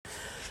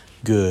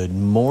Good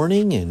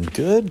morning and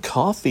good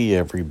coffee,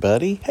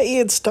 everybody. Hey,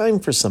 it's time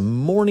for some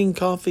morning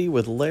coffee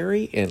with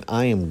Larry, and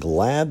I am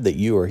glad that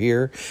you are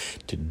here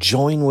to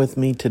join with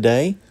me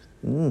today.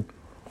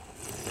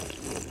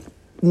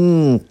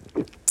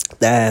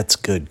 That's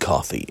good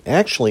coffee.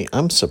 Actually,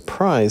 I'm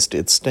surprised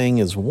it's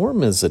staying as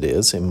warm as it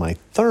is in my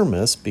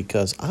thermos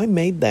because I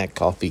made that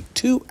coffee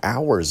 2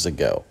 hours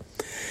ago.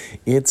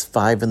 It's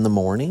 5 in the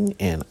morning,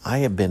 and I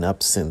have been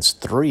up since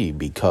 3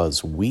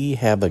 because we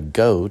have a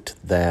goat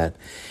that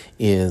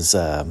is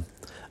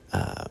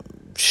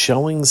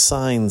showing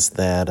signs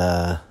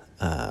that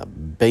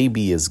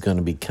baby is going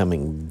to be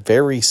coming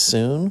very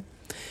soon,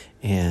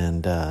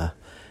 and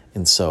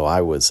so I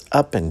was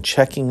up and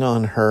checking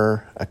on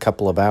her a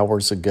couple of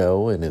hours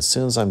ago, and as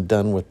soon as I'm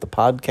done with the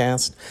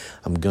podcast,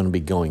 I'm going to be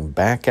going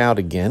back out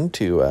again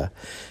to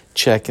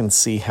check and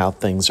see how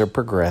things are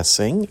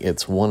progressing.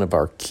 It's one of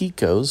our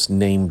Kikos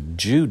named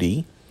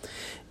Judy,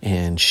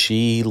 and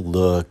she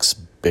looks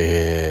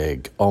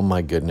big. Oh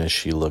my goodness,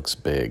 she looks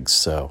big.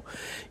 So,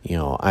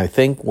 I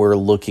think we're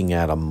looking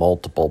at a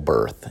multiple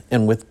birth.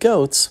 And with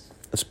goats,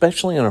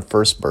 especially on a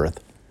first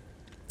birth,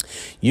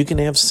 you can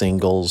have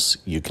singles,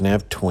 you can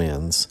have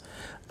twins,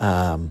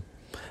 but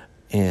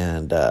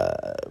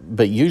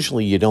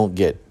usually you don't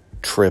get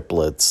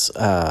triplets,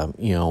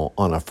 on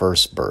a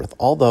first birth.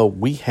 Although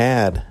we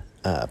had,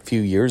 a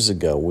few years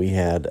ago, we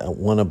had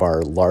one of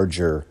our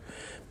larger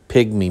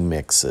pygmy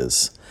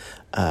mixes.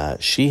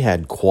 She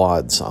had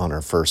quads on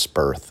her first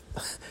birth.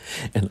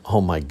 And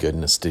oh my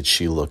goodness, did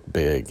she look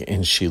big,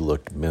 and she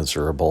looked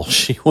miserable. I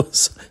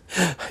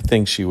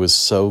think she was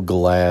so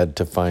glad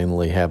to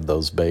finally have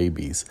those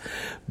babies.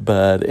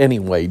 But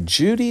anyway,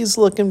 Judy's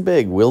looking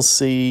big. We'll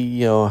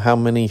see, how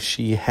many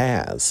she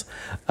has.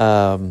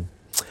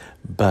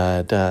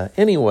 But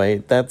anyway,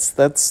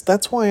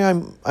 that's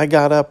why I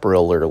got up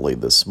real early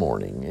this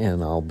morning,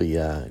 and I'll be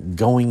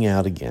going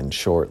out again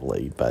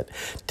shortly. But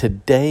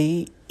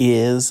today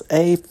is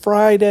a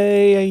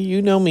Friday.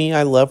 You know me,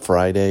 I love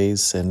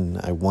Fridays, and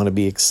I want to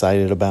be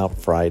excited about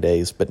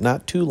Fridays, but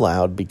not too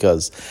loud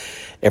because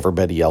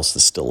everybody else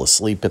is still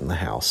asleep in the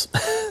house.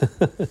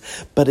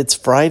 But it's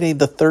Friday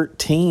the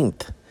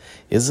 13th.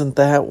 Isn't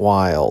that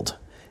wild?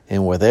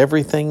 And with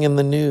everything in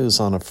the news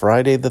on a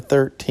Friday the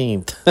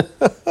 13th,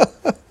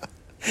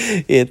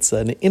 it's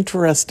an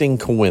interesting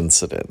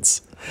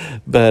coincidence.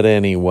 But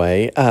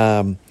anyway,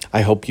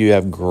 I hope you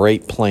have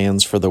great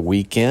plans for the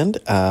weekend.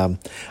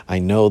 I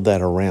know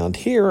that around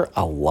here,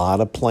 a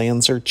lot of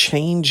plans are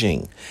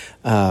changing.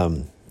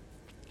 The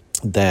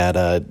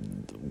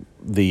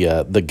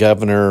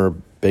governor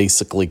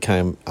basically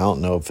I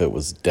don't know if it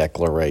was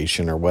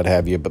declaration or what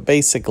have you, but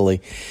basically,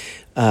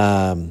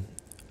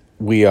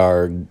 we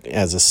are,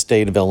 as a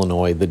state of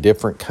Illinois, the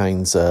different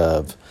kinds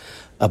of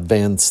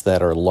events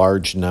that are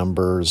large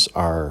numbers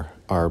are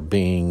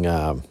being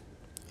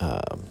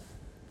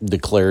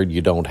declared.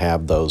 You don't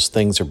have those.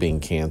 Things are being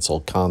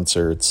canceled.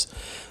 Concerts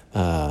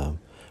are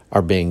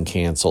being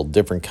canceled.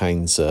 Different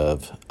kinds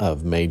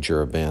of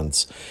major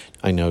events.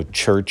 I know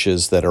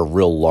churches that are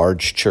real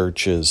large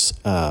churches,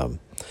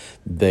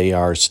 they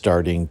are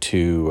starting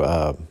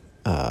to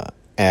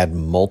add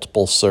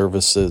multiple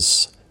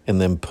services and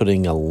then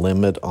putting a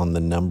limit on the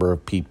number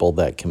of people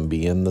that can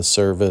be in the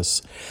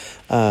service.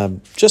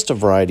 Just a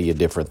variety of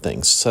different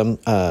things.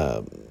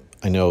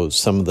 I know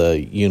some of the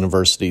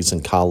universities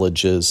and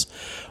colleges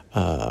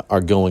are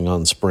going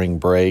on spring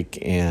break,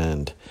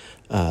 and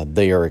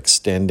they are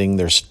extending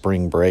their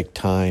spring break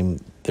time.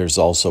 There's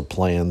also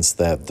plans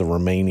that the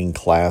remaining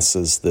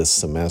classes this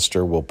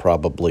semester will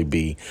probably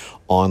be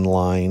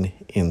online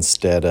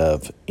instead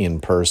of in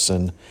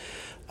person.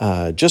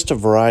 Just a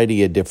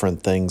variety of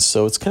different things.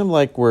 So it's kind of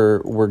like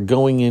we're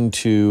going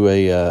into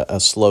a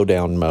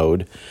slowdown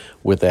mode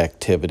with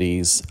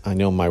activities. I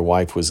know my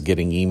wife was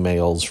getting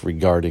emails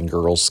regarding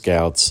Girl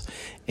Scouts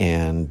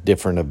and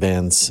different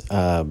events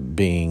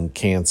being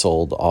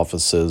canceled.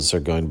 Offices are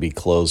going to be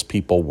closed.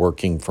 People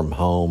working from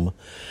home.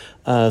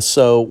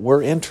 So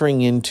we're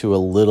entering into a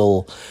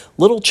little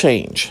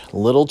change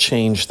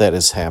that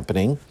is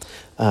happening.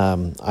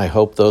 I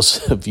hope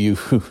those of you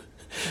who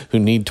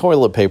need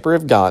toilet paper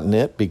have gotten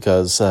it,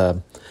 because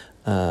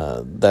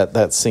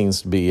that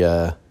seems to be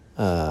a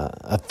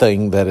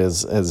thing that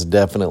has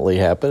definitely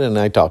happened, and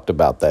I talked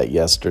about that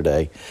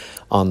yesterday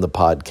on the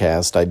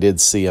podcast. I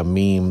did see a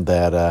meme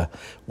that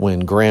when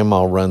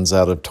Grandma runs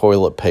out of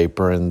toilet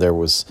paper, and there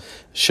was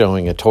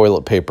showing a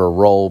toilet paper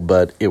roll,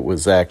 but it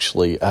was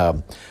actually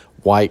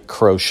white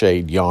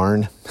crocheted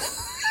yarn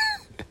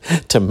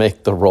to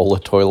make the roll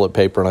of toilet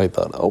paper, and I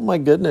thought, oh my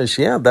goodness,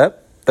 yeah,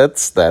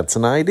 that's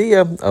an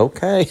idea.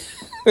 Okay.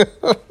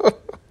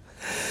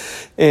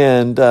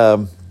 And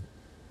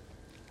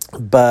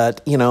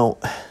but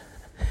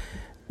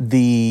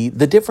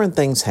the different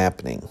things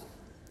happening,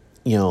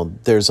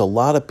 there's a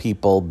lot of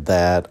people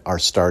that are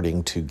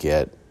starting to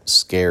get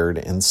scared,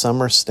 and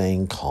some are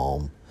staying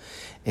calm,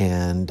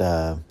 and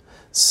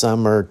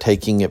some are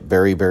taking it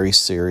very, very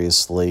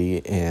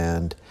seriously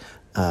and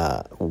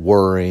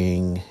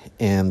worrying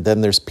And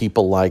then there's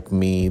people like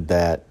me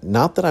that,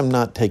 not that I'm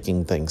not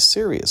taking things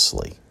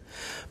seriously,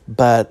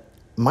 but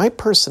my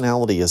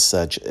personality is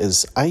such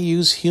as I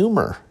use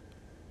humor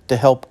to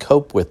help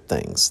cope with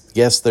things.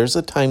 Yes, there's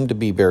a time to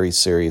be very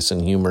serious,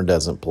 and humor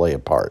doesn't play a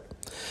part.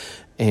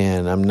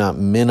 And I'm not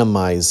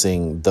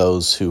minimizing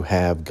those who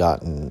have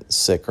gotten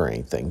sick or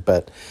anything.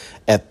 But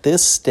at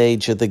this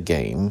stage of the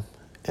game,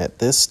 at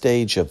this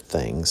stage of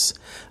things,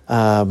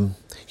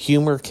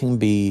 humor can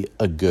be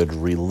a good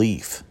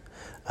relief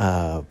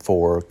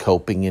for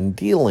coping and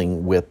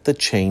dealing with the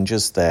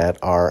changes that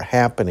are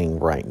happening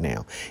right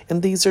now.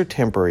 And these are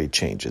temporary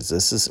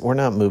changes. We're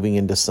not moving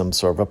into some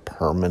sort of a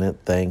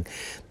permanent thing.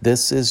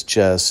 This is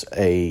just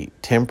a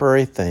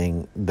temporary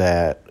thing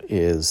that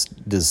is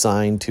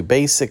designed to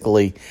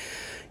basically,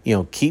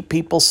 keep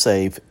people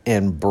safe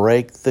and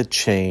break the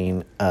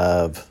chain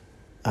of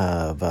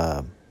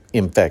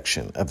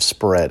infection, of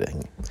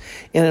spreading.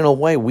 And in a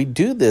way, we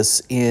do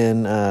this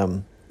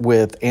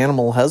with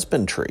animal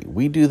husbandry.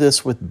 We do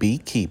this with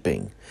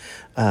beekeeping.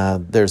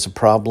 There's a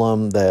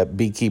problem that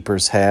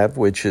beekeepers have,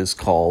 which is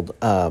called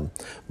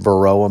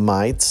varroa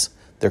mites.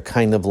 They're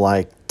kind of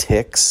like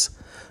ticks,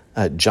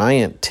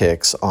 giant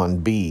ticks on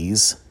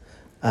bees.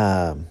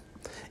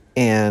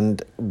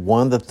 And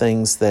one of the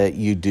things that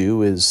you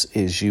do is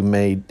you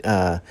may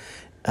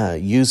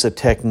use a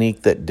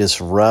technique that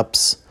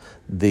disrupts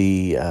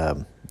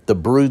the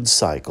brood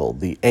cycle,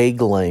 the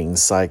egg-laying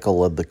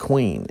cycle of the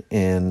queen,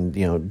 and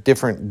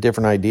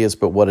different ideas.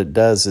 But what it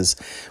does is,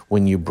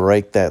 when you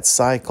break that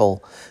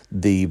cycle,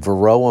 the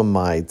varroa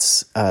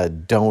mites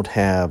don't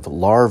have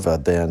larvae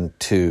then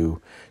to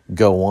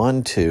go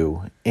on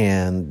to,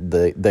 and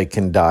they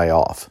can die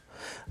off.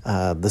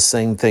 The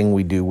same thing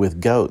we do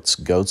with goats.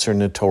 Goats are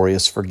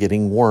notorious for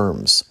getting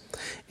worms,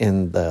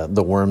 and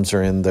the worms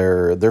are in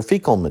their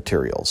fecal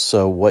material.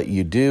 So what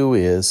you do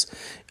is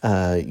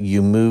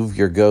you move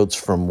your goats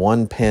from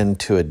one pen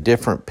to a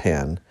different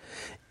pen,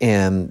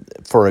 and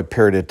for a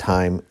period of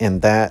time,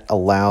 and that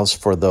allows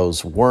for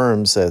those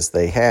worms, as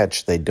they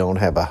hatch, they don't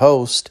have a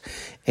host,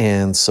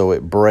 and so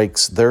it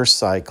breaks their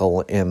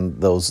cycle, and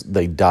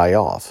they die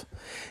off.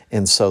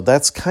 And so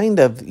that's kind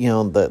of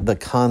the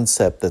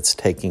concept that's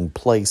taking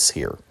place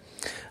here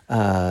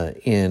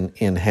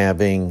in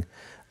having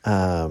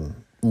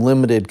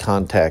limited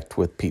contact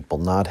with people,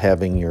 not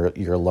having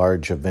your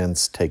large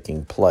events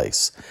taking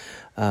place.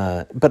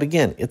 But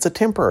again, it's a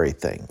temporary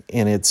thing,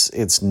 and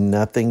it's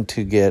nothing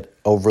to get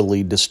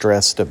overly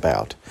distressed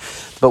about.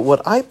 But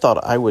what I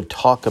thought I would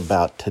talk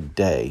about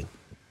today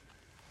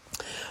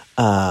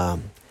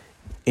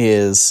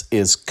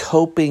is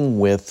coping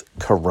with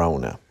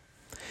corona.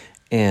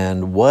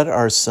 And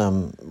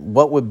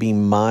what would be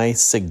my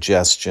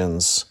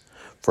suggestions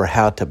for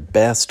how to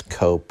best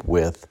cope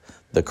with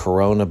the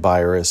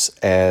coronavirus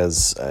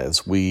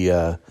as we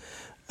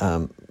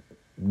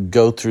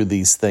go through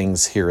these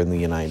things here in the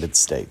United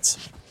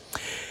States.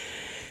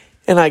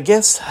 And I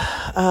guess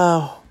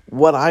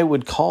what I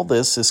would call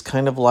this is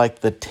kind of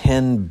like the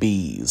 10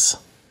 B's.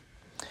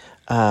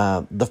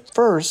 The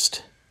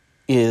first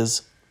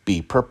is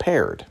be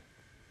prepared.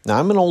 Now,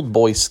 I'm an old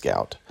Boy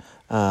Scout.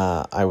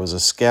 I was a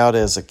scout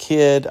as a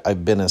kid.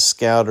 I've been a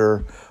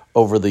scouter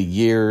over the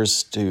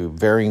years to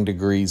varying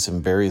degrees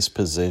in various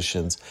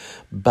positions.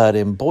 But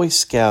in Boy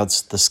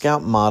Scouts, the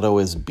scout motto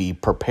is be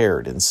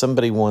prepared. And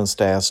somebody once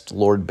asked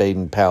Lord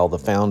Baden-Powell, the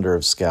founder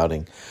of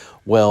Scouting,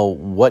 well,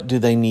 what do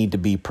they need to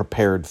be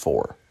prepared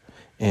for?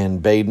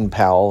 And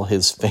Baden-Powell,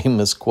 his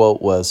famous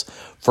quote was,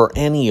 for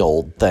any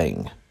old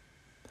thing.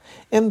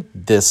 And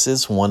this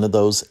is one of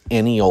those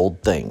any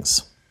old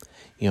things.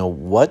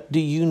 What do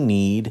you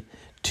need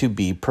to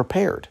be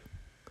prepared?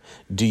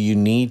 Do you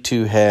need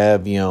to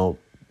have,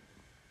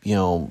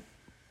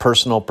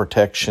 personal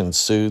protection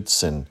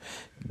suits and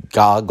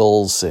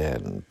goggles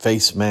and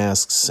face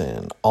masks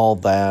and all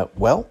that?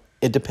 Well,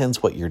 it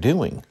depends what you're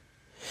doing.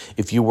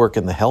 If you work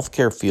in the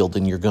healthcare field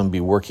and you're going to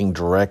be working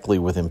directly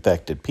with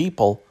infected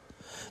people,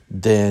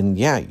 then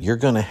yeah, you're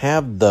going to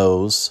have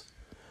those,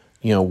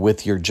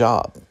 with your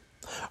job.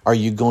 Are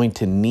you going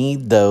to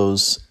need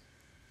those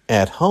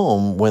at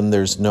home when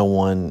there's no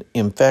one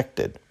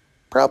infected?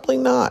 Probably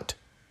not.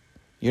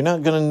 You're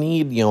not going to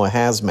need, a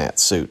hazmat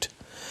suit.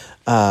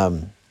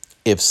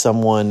 If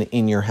someone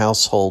in your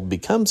household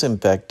becomes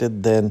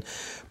infected, then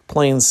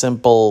plain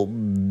simple,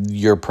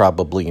 you're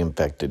probably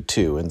infected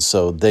too. And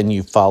so then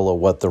you follow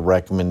what the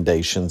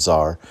recommendations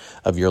are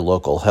of your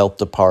local health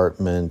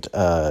department,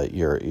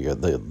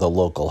 the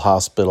local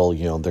hospital.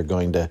 They're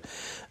going to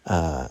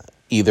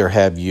either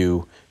have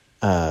you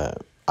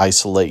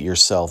isolate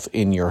yourself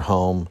in your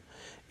home,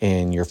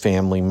 and your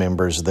family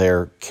members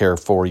there care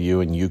for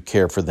you, and you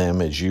care for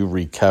them as you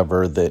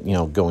recover, that,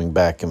 going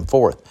back and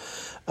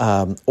forth.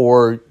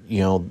 Or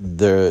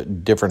the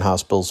different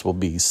hospitals will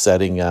be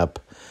setting up,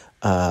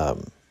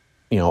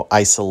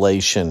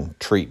 isolation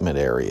treatment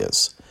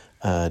areas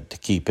to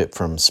keep it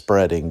from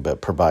spreading, but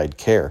provide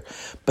care.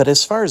 But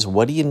as far as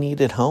what do you need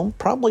at home,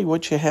 probably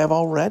what you have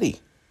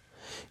already.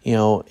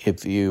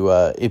 If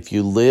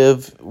you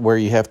live where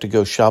you have to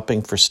go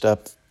shopping for stuff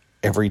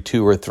every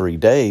 2 or 3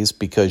 days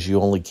because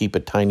you only keep a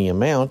tiny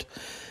amount,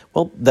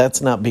 well,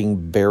 that's not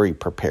being very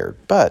prepared.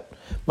 But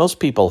most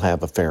people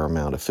have a fair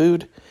amount of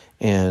food,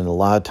 and a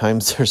lot of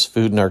times there's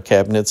food in our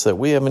cabinets that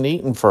we haven't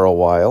eaten for a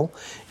while,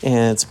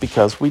 and it's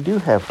because we do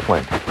have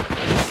plenty.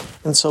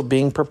 And so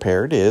being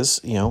prepared is,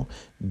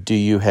 do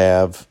you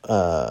have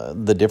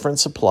the different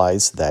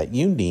supplies that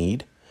you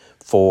need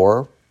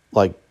for,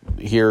 like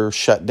here,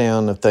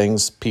 shutdown of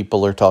things.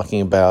 People are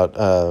talking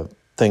about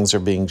things are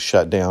being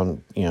shut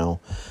down,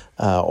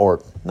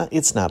 or not,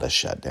 it's not a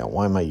shutdown.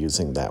 Why am I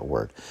using that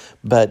word?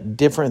 But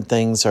different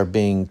things are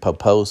being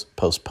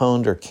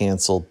postponed or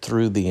canceled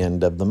through the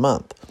end of the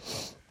month.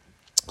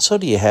 So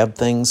do you have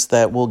things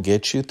that will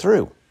get you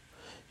through?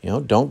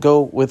 Don't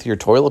go with your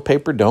toilet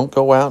paper. Don't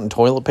go out and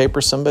toilet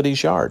paper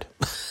somebody's yard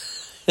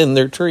and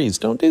their trees.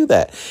 Don't do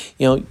that.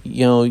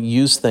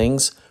 Use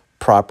things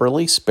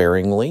properly,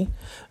 sparingly,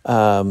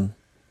 and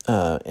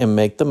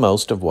make the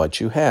most of what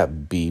you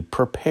have. Be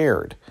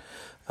prepared.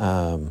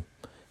 Our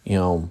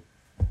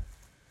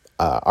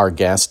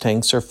gas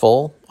tanks are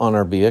full on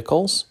our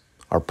vehicles.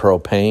 Our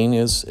propane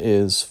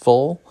is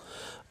full.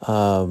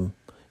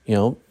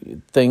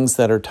 Things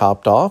that are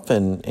topped off,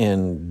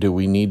 and do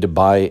we need to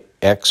buy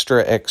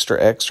extra?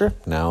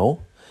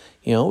 No.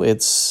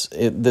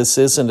 This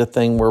isn't a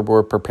thing where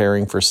we're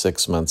preparing for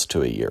 6 months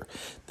to a year.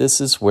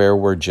 This is where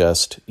we're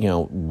just,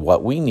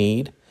 what we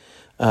need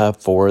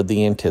for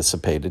the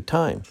anticipated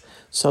time.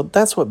 So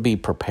that's what be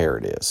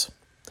prepared is.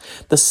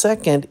 The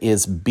second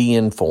is be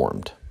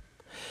informed.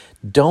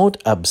 Don't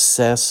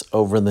obsess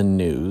over the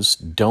news.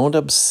 Don't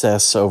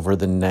obsess over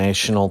the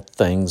national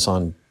things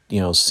on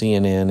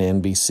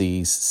CNN,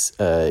 NBC,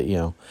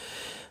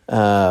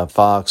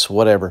 Fox,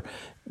 whatever.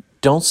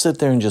 Don't sit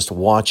there and just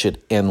watch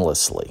it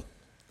endlessly.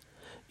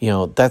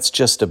 That's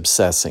just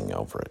obsessing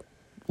over it.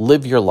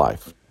 Live your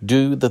life.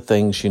 Do the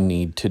things you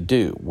need to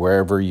do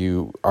wherever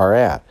you are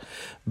at.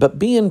 But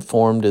be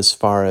informed as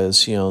far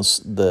as,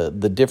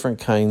 the different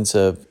kinds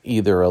of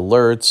either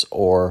alerts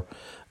or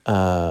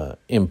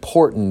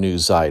important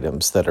news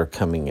items that are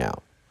coming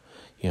out.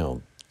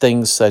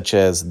 Things such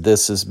as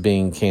this is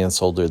being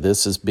canceled, or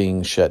this is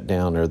being shut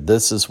down, or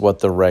this is what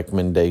the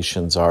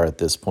recommendations are at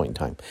this point in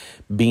time.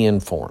 Be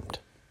informed.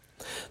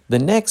 The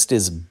next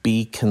is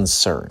be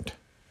concerned.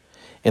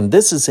 And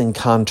this is in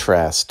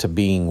contrast to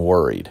being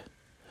worried.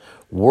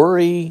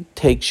 Worry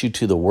takes you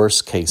to the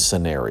worst case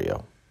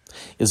scenario.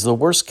 Is the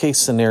worst case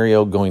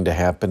scenario going to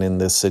happen in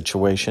this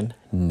situation?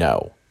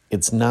 No,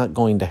 it's not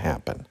going to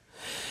happen.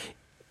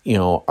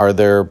 Are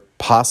there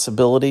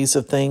possibilities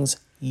of things?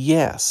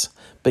 Yes.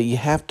 But you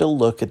have to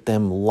look at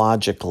them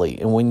logically.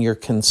 And when you're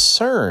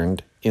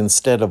concerned,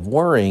 instead of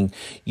worrying,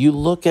 you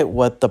look at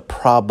what the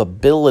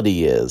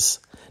probability is,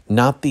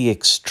 not the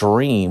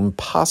extreme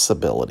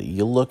possibility.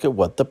 You look at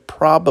what the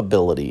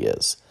probability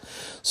is.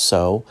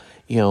 So,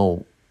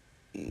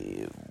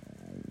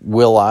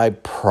 will I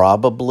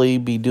probably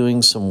be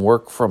doing some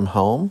work from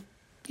home?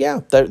 Yeah,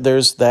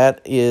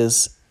 that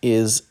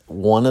is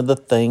one of the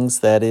things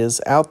that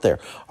is out there.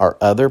 Are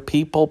other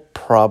people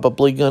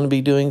probably going to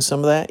be doing some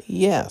of that?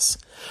 Yes.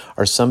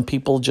 Are some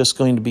people just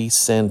going to be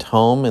sent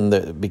home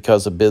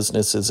because a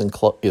business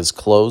is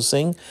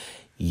closing?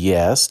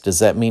 Yes. Does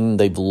that mean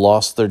they've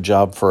lost their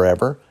job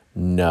forever?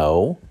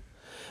 No.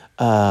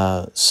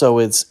 So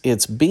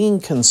it's being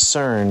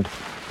concerned,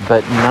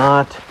 but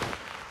not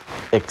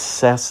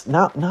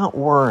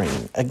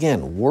worrying.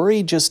 Again,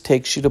 worry just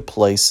takes you to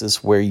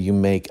places where you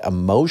make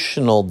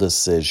emotional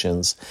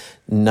decisions,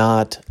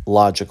 not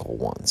logical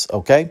ones.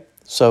 Okay?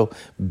 So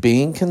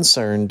being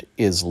concerned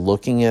is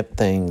looking at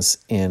things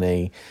in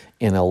a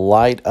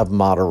light of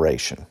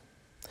moderation.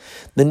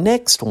 The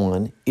next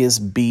one is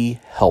be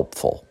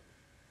helpful.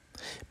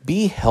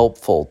 Be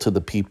helpful to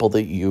the people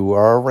that you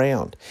are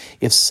around.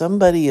 If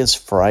somebody is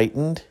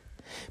frightened,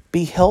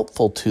 be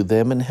helpful to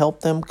them and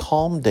help them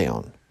calm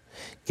down.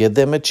 Give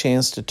them a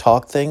chance to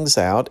talk things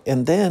out,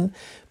 and then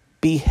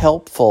be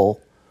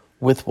helpful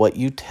with what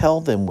you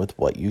tell them, with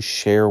what you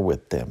share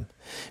with them.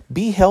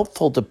 Be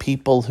helpful to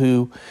people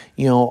who,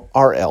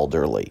 are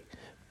elderly,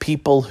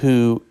 people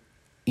who,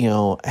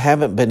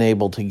 haven't been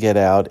able to get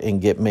out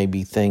and get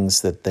maybe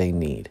things that they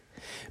need.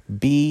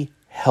 Be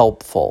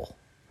helpful.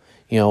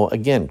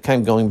 Again,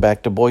 kind of going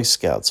back to Boy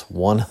Scouts,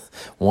 one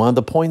of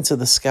the points of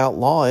the Scout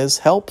Law is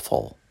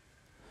helpful.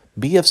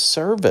 Be of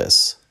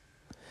service.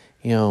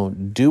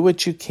 Do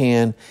what you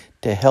can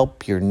to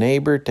help your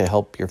neighbor, to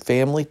help your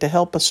family, to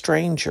help a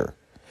stranger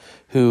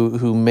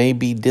who may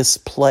be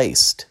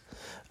displaced.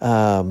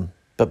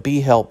 But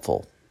be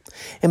helpful.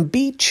 And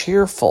be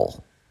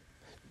cheerful.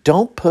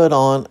 Don't put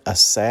on a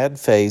sad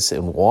face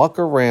and walk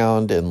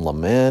around and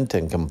lament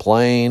and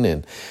complain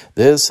and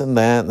this and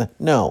that.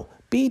 No,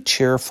 be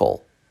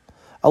cheerful.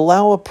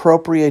 Allow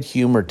appropriate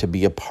humor to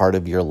be a part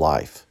of your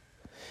life.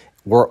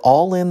 We're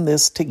all in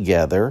this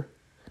together.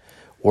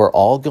 We're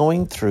all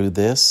going through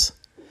this.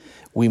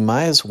 We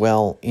might as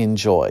well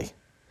enjoy.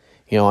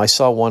 I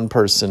saw one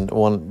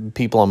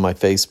people on my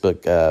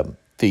Facebook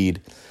feed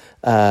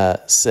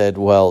said,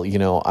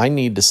 well, I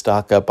need to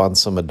stock up on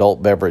some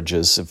adult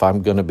beverages if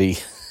I'm going to be,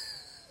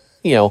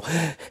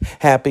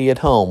 happy at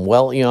home.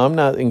 Well, I'm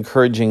not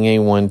encouraging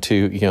anyone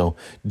to,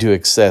 do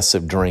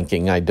excessive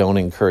drinking. I don't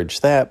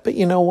encourage that. But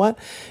you know what?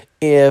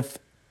 If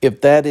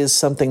that is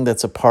something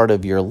that's a part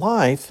of your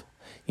life,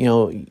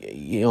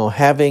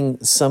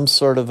 having some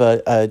sort of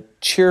a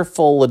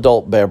cheerful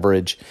adult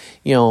beverage,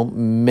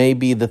 may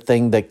be the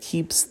thing that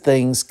keeps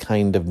things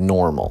kind of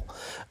normal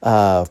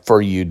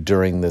for you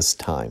during this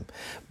time.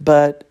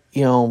 But,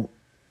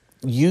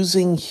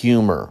 using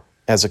humor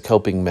as a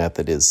coping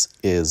method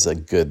is a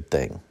good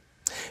thing.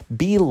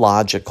 Be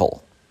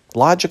logical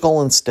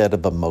instead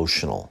of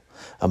emotional.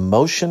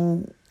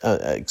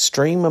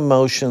 Extreme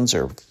emotions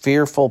or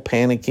fearful,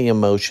 panicky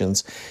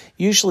emotions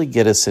usually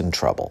get us in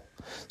trouble.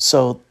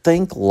 So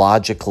think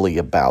logically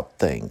about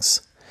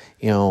things.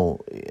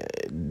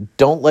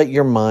 Don't let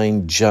your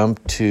mind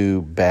jump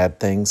to bad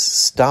things.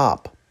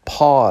 Stop,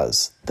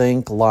 pause,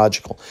 think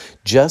logical.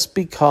 Just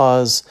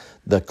because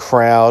the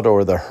crowd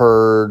or the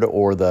herd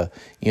or the,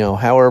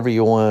 however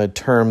you want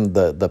to term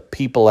the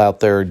people out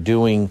there are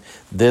doing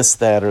this,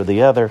 that, or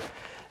the other,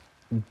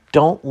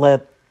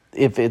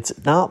 if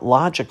it's not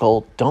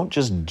logical, don't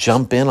just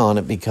jump in on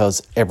it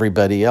because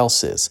everybody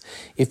else is.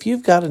 If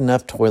you've got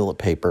enough toilet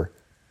paper,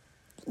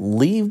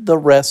 leave the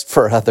rest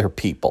for other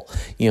people.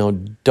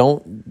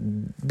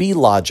 Don't be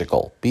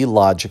logical. Be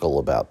logical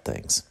about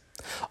things.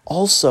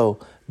 Also,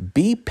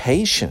 be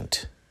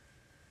patient.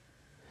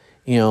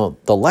 The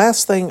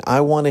last thing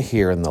I want to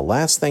hear and the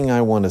last thing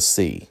I want to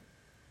see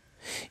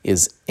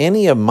is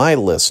any of my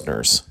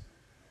listeners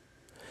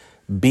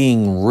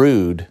being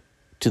rude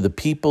to the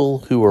people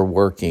who are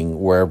working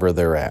wherever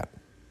they're at.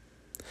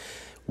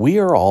 We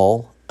are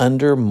all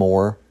under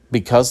more,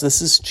 because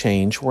this is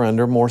change, we're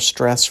under more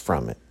stress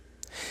from it.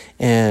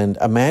 And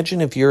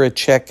imagine if you're a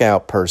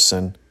checkout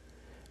person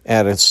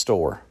at a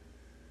store.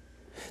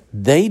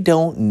 They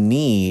don't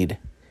need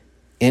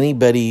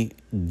anybody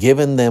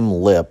giving them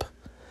lip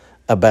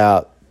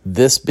about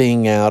this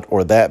being out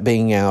or that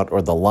being out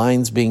or the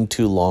lines being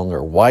too long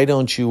or why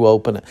don't you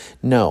open it.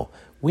 No,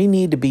 we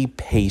need to be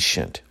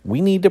patient. We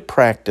need to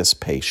practice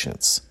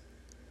patience.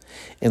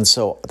 And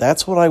so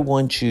that's what I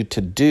want you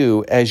to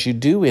do as you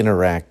do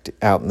interact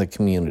out in the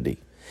community.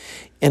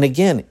 And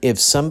again, if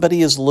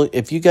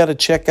you got a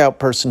checkout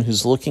person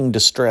who's looking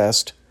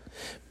distressed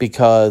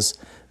because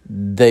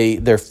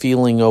they're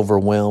feeling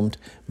overwhelmed,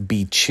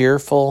 be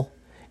cheerful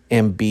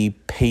and be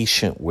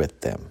patient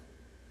with them.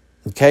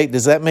 Okay,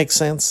 does that make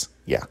sense?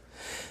 Yeah.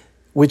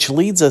 Which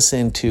leads us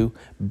into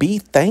be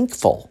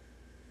thankful.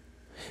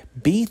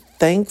 Be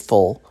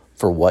thankful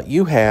for what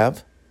you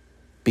have.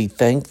 Be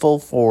thankful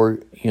for,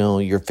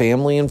 your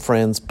family and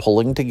friends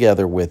pulling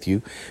together with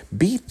you.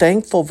 Be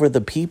thankful for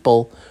the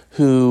people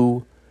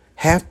who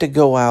have to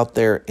go out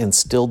there and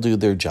still do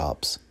their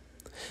jobs.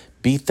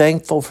 Be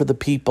thankful for the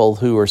people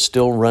who are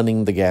still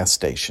running the gas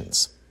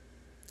stations.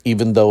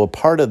 Even though a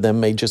part of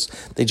them I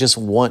just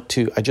want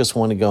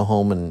to go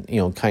home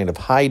and, kind of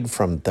hide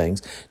from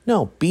things.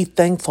 No, be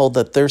thankful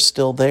that they're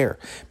still there.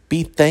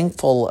 Be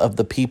thankful of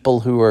the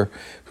people who are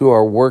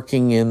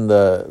working in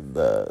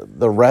the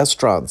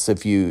restaurants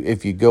if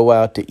you go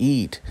out to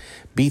eat.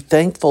 Be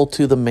thankful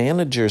to the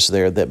managers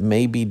there that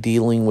may be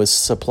dealing with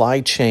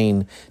supply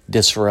chain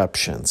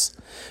disruptions.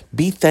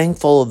 Be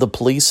thankful of the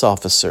police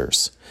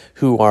officers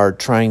who are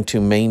trying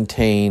to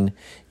maintain,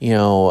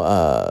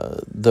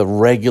 the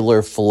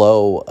regular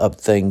flow of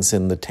things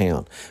in the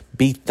town.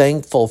 Be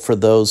thankful for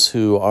those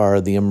who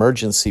are the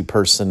emergency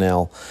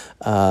personnel,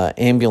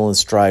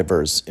 ambulance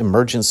drivers,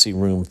 emergency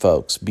room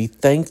folks. Be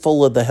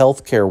thankful of the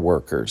healthcare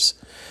workers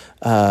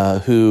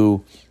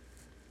who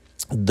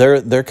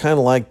they're kind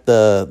of like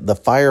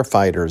the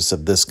firefighters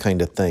of this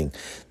kind of thing.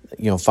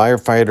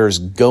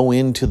 Firefighters go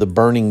into the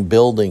burning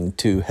building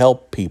to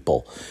help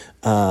people.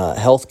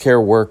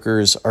 Healthcare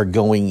workers are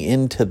going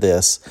into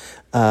this,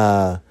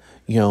 to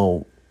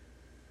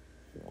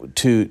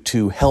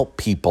help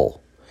people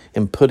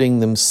and putting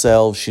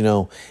themselves,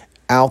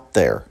 out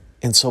there.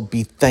 And so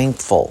be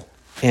thankful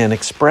and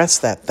express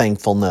that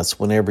thankfulness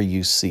whenever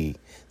you see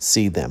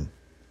them.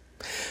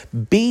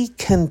 Be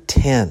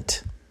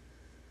content.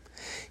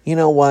 You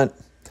know what?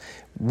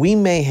 We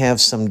may have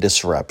some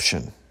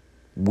disruption.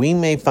 We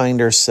may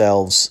find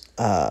ourselves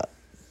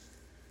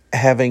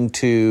having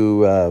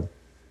to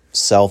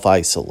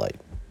self-isolate.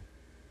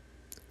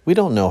 We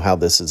don't know how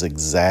this is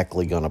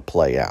exactly going to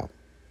play out.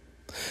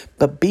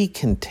 But be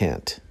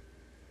content,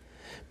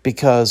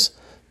 because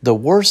the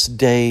worst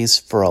days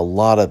for a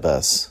lot of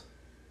us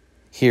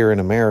here in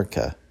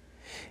America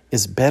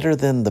is better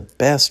than the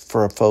best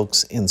for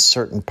folks in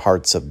certain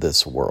parts of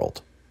this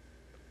world.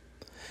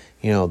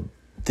 I'm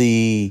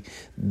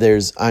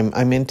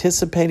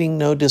anticipating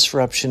no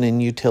disruption in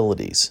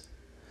utilities.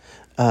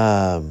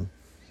 To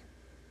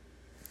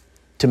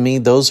me,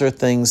 those are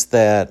things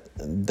that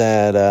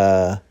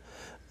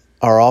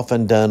are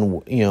often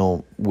done,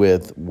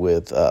 with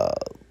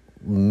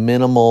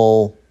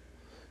minimal,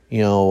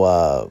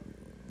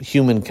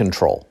 human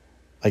control.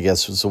 I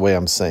guess is the way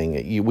I'm saying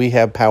it. We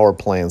have power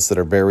plants that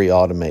are very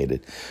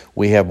automated.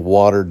 We have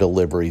water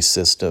delivery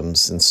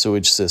systems and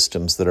sewage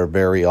systems that are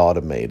very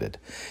automated.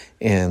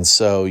 And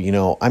so,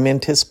 I'm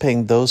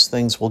anticipating those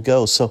things will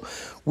go. So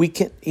we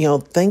can,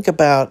 think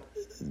about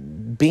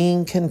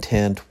being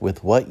content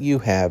with what you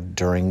have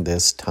during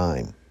this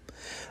time.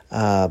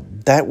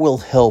 That will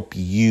help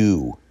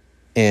you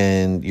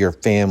and your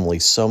family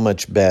so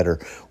much better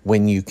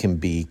when you can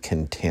be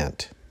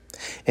content.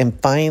 And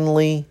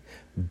finally,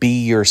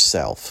 be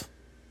yourself.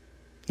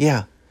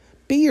 Yeah,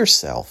 be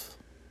yourself.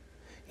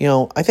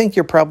 I think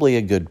you're probably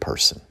a good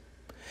person.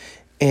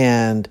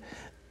 And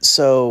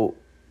so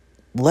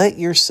let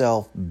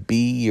yourself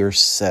be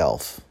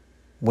yourself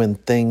when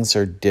things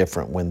are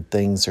different, when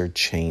things are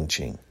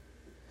changing.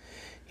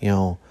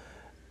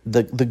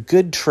 The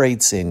good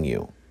traits in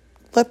you,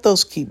 let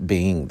those keep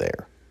being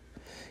there.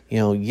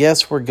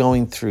 Yes, we're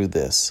going through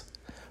this,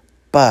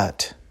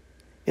 but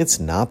it's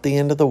not the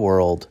end of the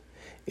world.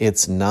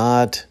 It's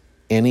not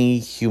any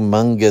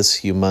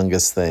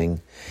humongous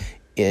thing.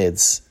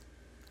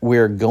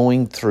 We're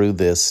going through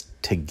this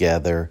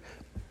together.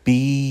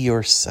 Be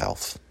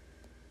yourself.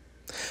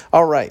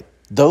 All right,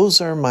 those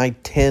are my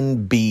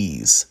 10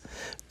 B's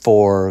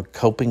for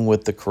coping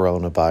with the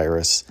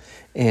coronavirus.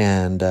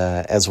 And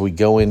as we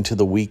go into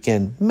the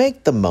weekend,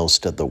 make the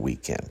most of the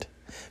weekend.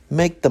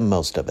 Make the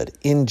most of it.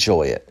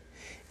 Enjoy it.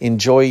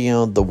 Enjoy,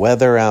 the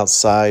weather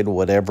outside,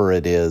 whatever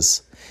it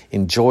is.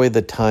 Enjoy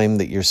the time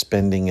that you're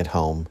spending at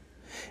home.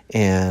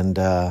 And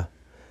I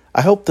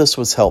hope this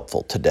was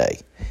helpful today.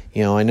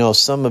 I know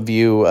some of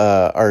you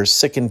are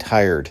sick and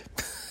tired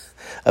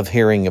of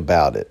hearing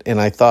about it.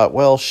 And I thought,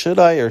 well, should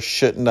I or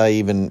shouldn't I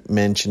even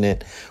mention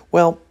it?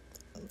 Well,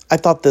 I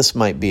thought this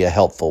might be a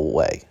helpful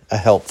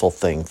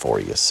thing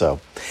for you. So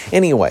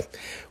anyway,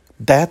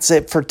 that's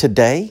it for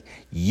today.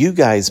 You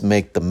guys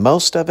make the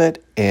most of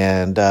it,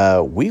 and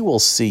we will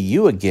see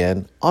you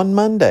again on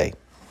Monday.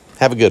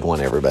 Have a good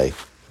one, everybody.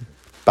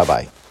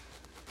 Bye-bye.